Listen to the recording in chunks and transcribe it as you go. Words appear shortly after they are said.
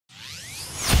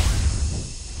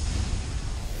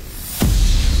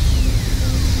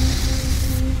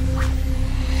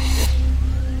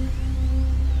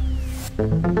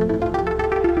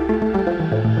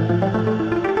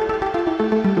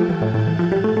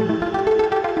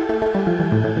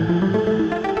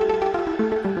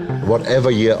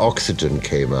whatever year Oxygen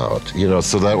came out, you know,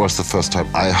 so that was the first time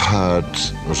I heard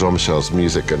Jean-Michel's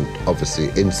music and obviously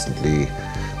instantly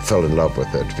fell in love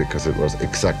with it because it was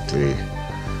exactly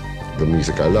the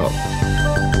music I love.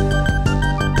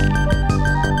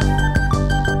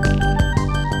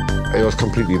 It was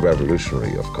completely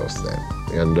revolutionary, of course, then.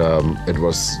 And it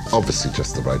was obviously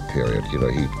just the right period. You know,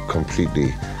 he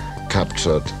completely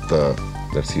captured the,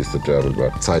 let's use the German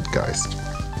word, Zeitgeist.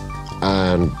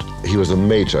 And he was a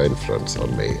major influence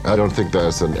on me. I don't think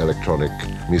there's an electronic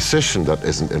musician that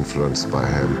isn't influenced by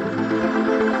him.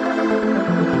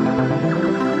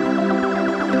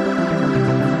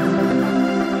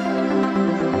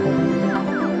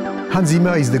 Hans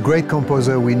Zimmer is the great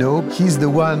composer we know. He's the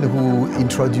one who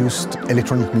introduced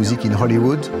electronic music in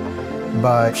Hollywood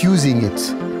by fusing it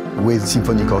with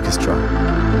symphonic orchestra.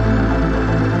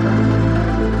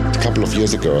 A couple of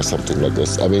years ago or something like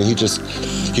this, I mean,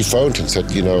 he phoned and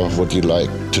said, you know, would you like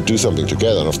to do something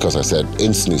together? And of course I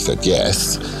instantly said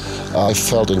yes. I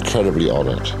felt incredibly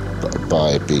honored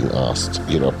by being asked,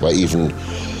 you know, by even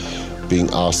being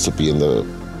asked to be in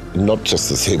not just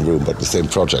the same room, but the same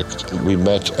project. We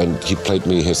met and he played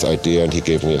me his idea and he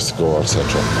gave me a score, etc.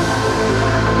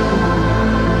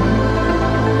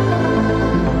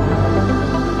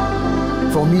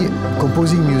 For me,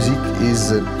 composing music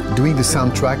is doing the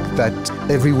soundtrack that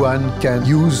everyone can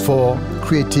use for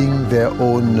creating their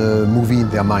own movie in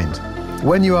their mind.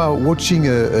 When you are watching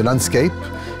a landscape,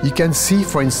 you can see,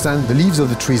 for instance, the leaves of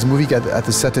the trees moving at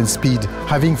a certain speed,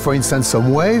 having, for instance,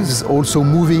 some waves also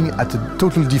moving at a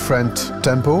totally different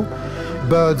tempo,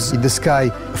 birds in the sky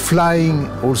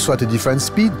flying also at a different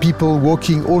speed, people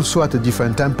walking also at a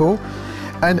different tempo,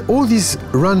 and all these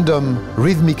random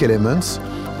rhythmic elements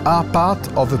are part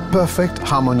of a perfect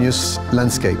harmonious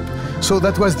landscape. So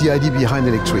that was the idea behind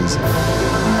Electrees.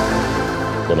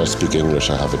 When I speak English,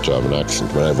 I have a German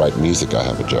accent. When I write music, I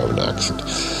have a German accent.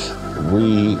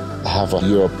 We have a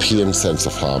European sense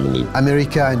of harmony.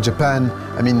 America and Japan,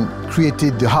 I mean,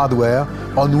 created the hardware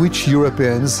on which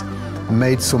Europeans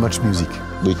made so much music.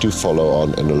 We do follow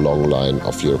on in a long line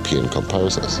of European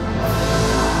composers.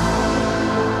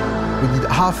 We did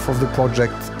half of the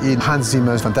project in Hans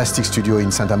Zimmer's fantastic studio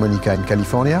in Santa Monica in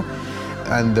California,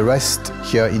 and the rest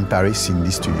here in Paris in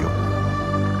this studio.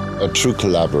 A true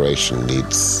collaboration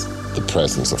needs the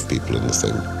presence of people in the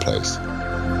same place.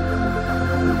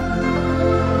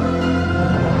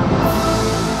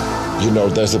 You know,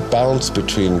 there's a balance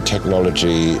between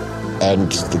technology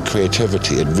and the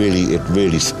creativity. It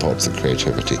really supports the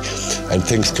creativity. And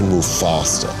things can move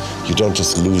faster. You don't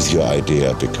just lose your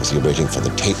idea because you're waiting for the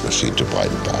tape machine to buy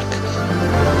it back.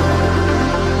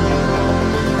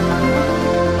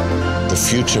 The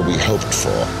future we hoped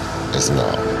for is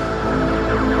now.